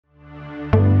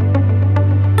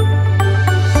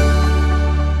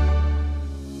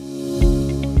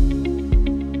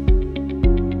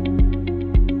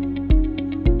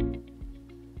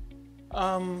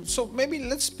maybe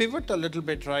let's pivot a little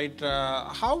bit, right?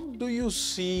 How do you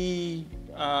see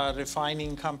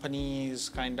refining companies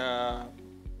kind of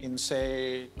in,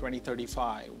 say,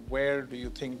 2035? Where do you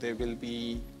think they will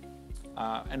be,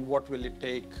 and what will it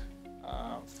take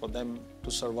for them to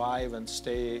survive and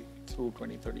stay through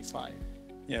 2035?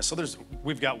 Yeah, so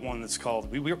we've got one that's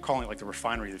called, we're calling it like the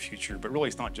refinery of the future, but really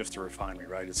it's not just a refinery,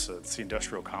 right? It's the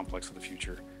industrial complex of the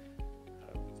future.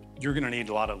 You're going to need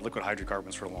a lot of liquid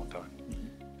hydrocarbons for a long time.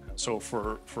 So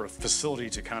for a facility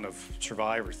to kind of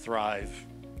survive or thrive,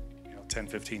 10,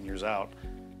 15 years out,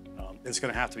 it's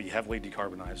going to have to be heavily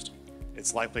decarbonized.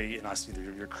 It's likely, and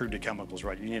either your crude to chemicals,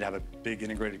 right? You need to have a big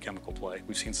integrated chemical play.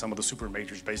 We've seen some of the super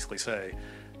majors basically say,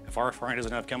 if our refinery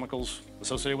doesn't have chemicals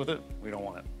associated with it, we don't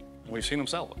want it. And we've seen them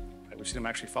sell it. Right? We've seen them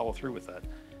actually follow through with that.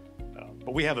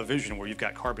 But we have a vision where you've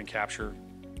got carbon capture,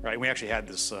 right? We actually had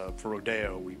this for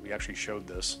Rodeo. We actually showed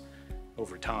this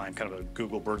over time, kind of a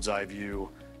Google bird's eye view,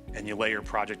 and you layer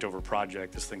project over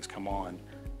project as things come on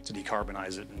to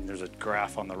decarbonize it. And there's a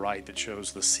graph on the right that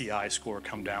shows the CI score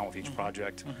come down with each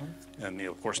project. And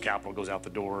of course, capital goes out the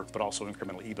door, but also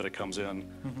incremental EBITDA comes in.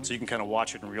 So you can kind of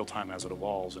watch it in real time as it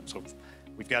evolves. And so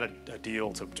we've got a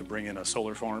deal to bring in a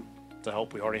solar farm to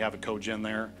help. We already have a cogen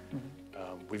there.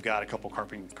 We've got a couple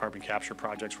carbon capture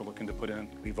projects we're looking to put in.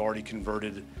 We've already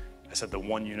converted, I said the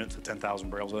one unit to 10,000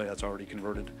 barrels a day, that's already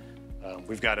converted.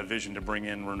 We've got a vision to bring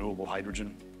in renewable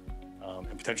hydrogen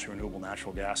and potentially renewable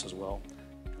natural gas as well.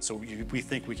 And so we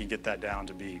think we can get that down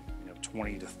to be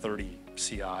 20 to 30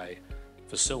 CI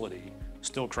facility,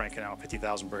 still cranking out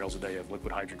 50,000 barrels a day of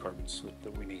liquid hydrocarbons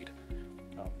that we need.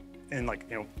 And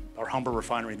our Humber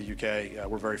refinery in the UK,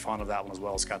 we're very fond of that one as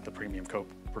well. It's got the premium Coke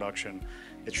production.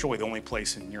 It's really the only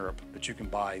place in Europe that you can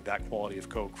buy that quality of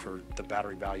Coke for the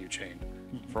battery value chain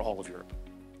for all of Europe.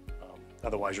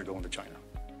 Otherwise, you're going to China.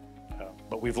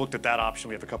 But we've looked at that option.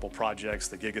 We have a couple projects,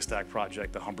 the Gigastack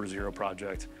project, the Humber Zero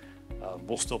project.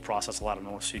 We'll still process a lot of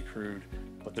North Sea crude,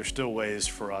 but there's still ways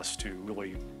for us to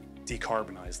really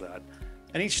decarbonize that.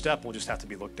 And each step will just have to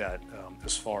be looked at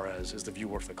as far as, is the view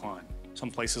worth the climb? Some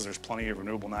places there's plenty of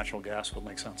renewable natural gas will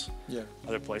make sense. Yeah.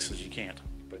 Other places you can't.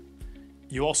 But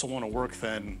you also want to work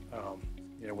then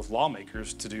with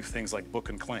lawmakers to do things like book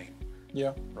and claim.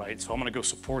 Yeah. Right? So I'm going to go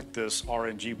support this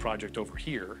RNG project over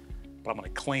here, but I'm going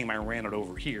to claim I ran it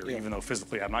over here, even though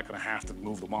physically I'm not going to have to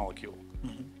move the molecule.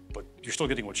 But you're still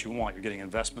getting what you want. You're getting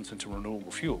investments into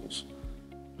renewable fuels.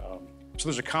 So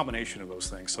there's a combination of those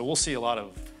things. So we'll see a lot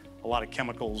of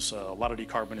chemicals, a lot of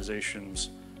decarbonizations,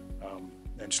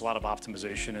 and just a lot of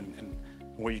optimization. And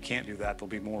where you can't do that, there'll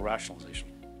be more rationalization.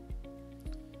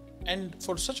 And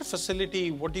for such a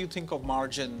facility, what do you think of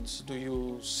margins? Do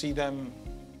you see them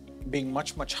being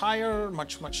much, much higher,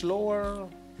 much, much lower?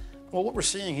 Well, what we're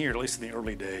seeing here, at least in the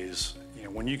early days,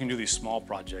 when you can do these small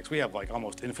projects, we have like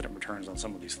almost infinite returns on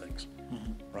some of these things,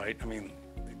 right? I mean,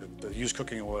 the used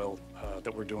cooking oil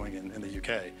that we're doing in the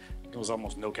UK, it was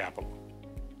almost no capital,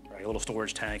 right? A little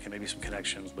storage tank and maybe some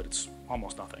connections, but it's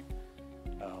almost nothing.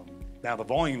 Now the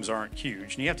volumes aren't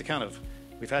huge, and you have to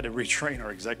we've had to retrain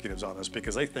our executives on this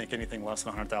because they think anything less than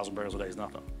 100,000 barrels a day is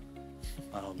nothing.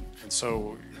 And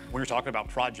so when you're talking about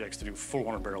projects to do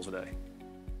 400 barrels a day,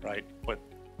 right? But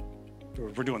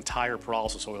we're doing tire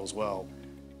pyrolysis oil as well.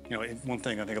 One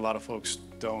thing I think a lot of folks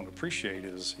don't appreciate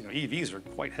is, EVs are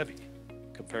quite heavy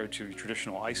compared to a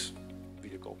traditional ICE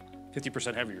vehicle,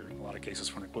 50% heavier in a lot of cases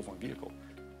for an equivalent vehicle.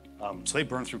 So they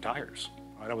burn through tires.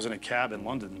 Right? I was in a cab in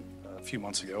London a few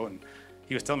months ago, and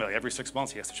he was telling me like every 6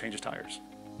 months he has to change his tires.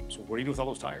 So what do you do with all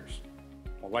those tires?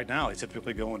 Well, right now they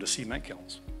typically go into cement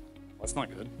kilns. Well, that's not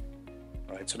good,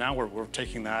 right? So now we're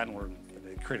taking that and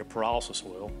they create a pyrolysis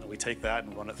oil, and we take that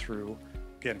and run it through,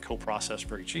 again, co-processed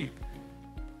very cheap,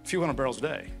 a few hundred barrels a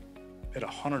day at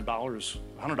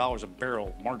 $100 a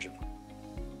barrel margin,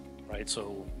 right?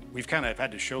 So we've kind of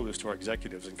had to show this to our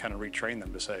executives and kind of retrain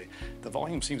them to say, the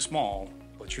volume seems small,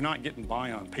 but you're not getting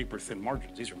by on paper thin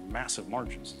margins. These are massive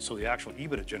margins. So the actual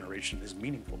EBITDA generation is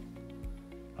meaningful.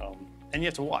 And you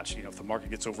have to watch, if the market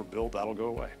gets overbuilt, that'll go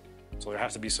away. So there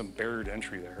has to be some barrier to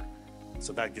entry there.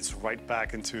 So that gets right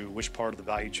back into which part of the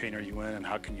value chain are you in and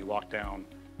how can you lock down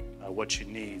what you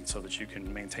need so that you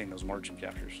can maintain those margin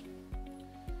captures.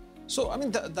 So, I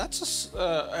mean, that's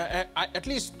at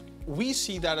least we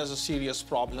see that as a serious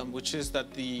problem, which is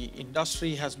that the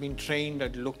industry has been trained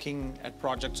at looking at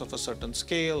projects of a certain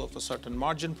scale, of a certain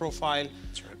margin profile.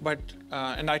 That's right. But,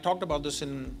 and I talked about this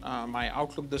in my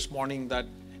outlook this morning, that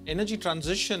energy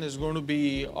transition is going to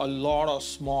be a lot of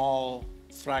small,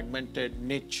 fragmented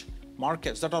niche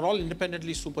markets that are all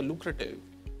independently super lucrative.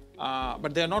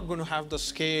 But they're not going to have the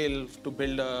scale to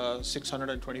build a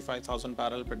 625,000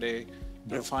 barrel per day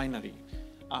refinery.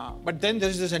 But then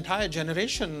there's this entire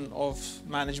generation of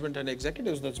management and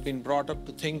executives that's been brought up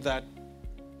to think that,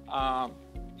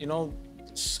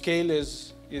 scale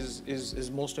is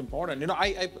most important.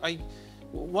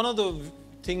 One of the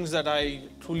things that I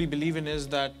truly believe in is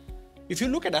that if you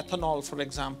look at ethanol, for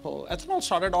example, ethanol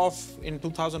started off in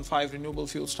 2005 Renewable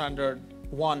Fuel Standard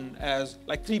 1 as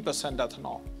like 3%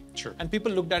 ethanol. Sure. And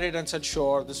people looked at it and said,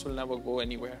 sure, this will never go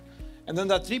anywhere. And then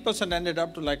that 3% ended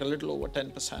up to like a little over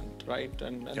 10%, right?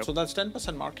 And Yep. so that's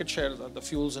 10% market share that the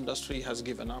fuels industry has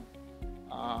given up.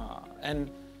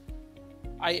 And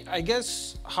I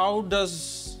guess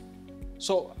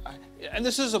and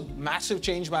this is a massive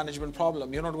change management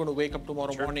problem. You're not going to wake up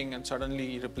tomorrow morning and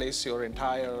suddenly replace your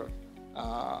entire,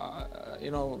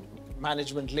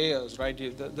 management layers, right?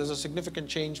 There's a significant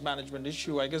change management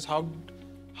issue. I guess how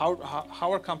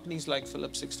are companies like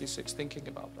Phillips 66 thinking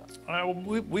about that?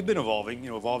 We've been evolving,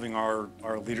 evolving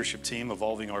our leadership team,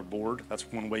 evolving our board. That's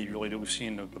one way you really do. We've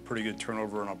seen a pretty good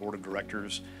turnover in our board of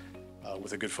directors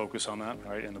with a good focus on that,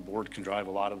 right? And the board can drive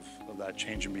a lot of that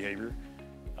change in behavior.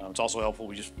 It's also helpful,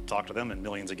 we just talk to them in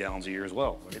millions of gallons a year as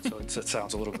well, right? So it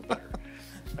sounds a little bit better.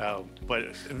 But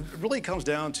it really comes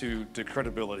down to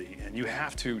credibility, and you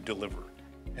have to deliver.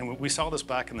 And we saw this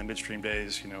back in the midstream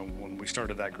days, when we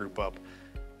started that group up,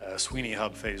 Sweeney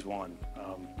Hub Phase 1.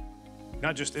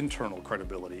 Not just internal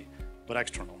credibility, but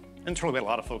external. Internally, we had a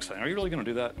lot of folks saying, are you really going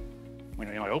to do that? I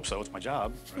mean, I hope so, it's my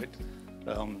job, right?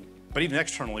 But even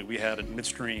externally, we had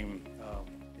midstream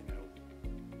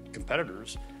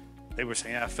competitors. They were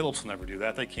saying, Phillips will never do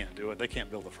that. They can't do it. They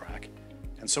can't build a frac.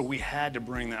 And so we had to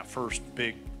bring that first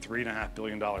big $3.5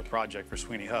 billion project for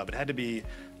Sweeney Hub. It had to be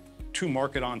to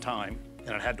market on time, and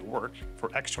it had to work for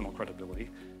external credibility.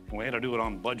 And we had to do it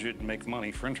on budget and make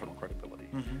money for internal credibility.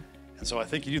 Mm-hmm. And so I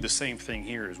think you do the same thing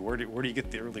here, is where do you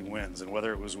get the early wins? And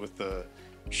whether it was with the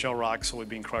Shell Rock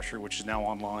soybean crusher, which is now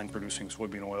online producing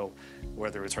soybean oil,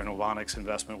 whether it's our Novonix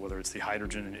investment, whether it's the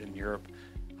hydrogen in Europe,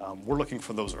 we're looking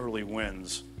for those early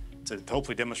wins to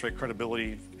hopefully demonstrate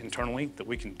credibility internally that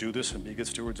we can do this and be good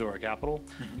stewards of our capital,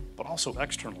 but also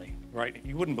externally, right?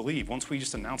 You wouldn't believe, once we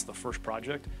just announced the first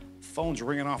project, phones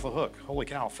ringing off the hook. Holy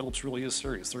cow, Phillips really is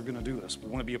serious. They're gonna do this. We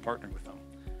wanna be a partner with them.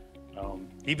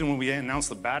 Even when we announced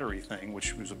the battery thing,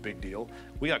 which was a big deal,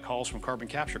 we got calls from carbon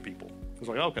capture people. It was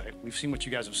like, okay, we've seen what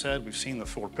you guys have said. We've seen the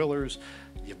 4 pillars.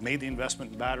 You've made the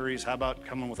investment in batteries. How about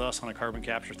coming with us on a carbon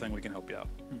capture thing? We can help you out.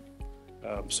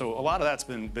 So a lot of that's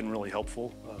been really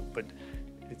helpful, but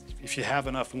if you have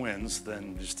enough wins,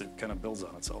 then just it kind of builds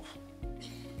on itself.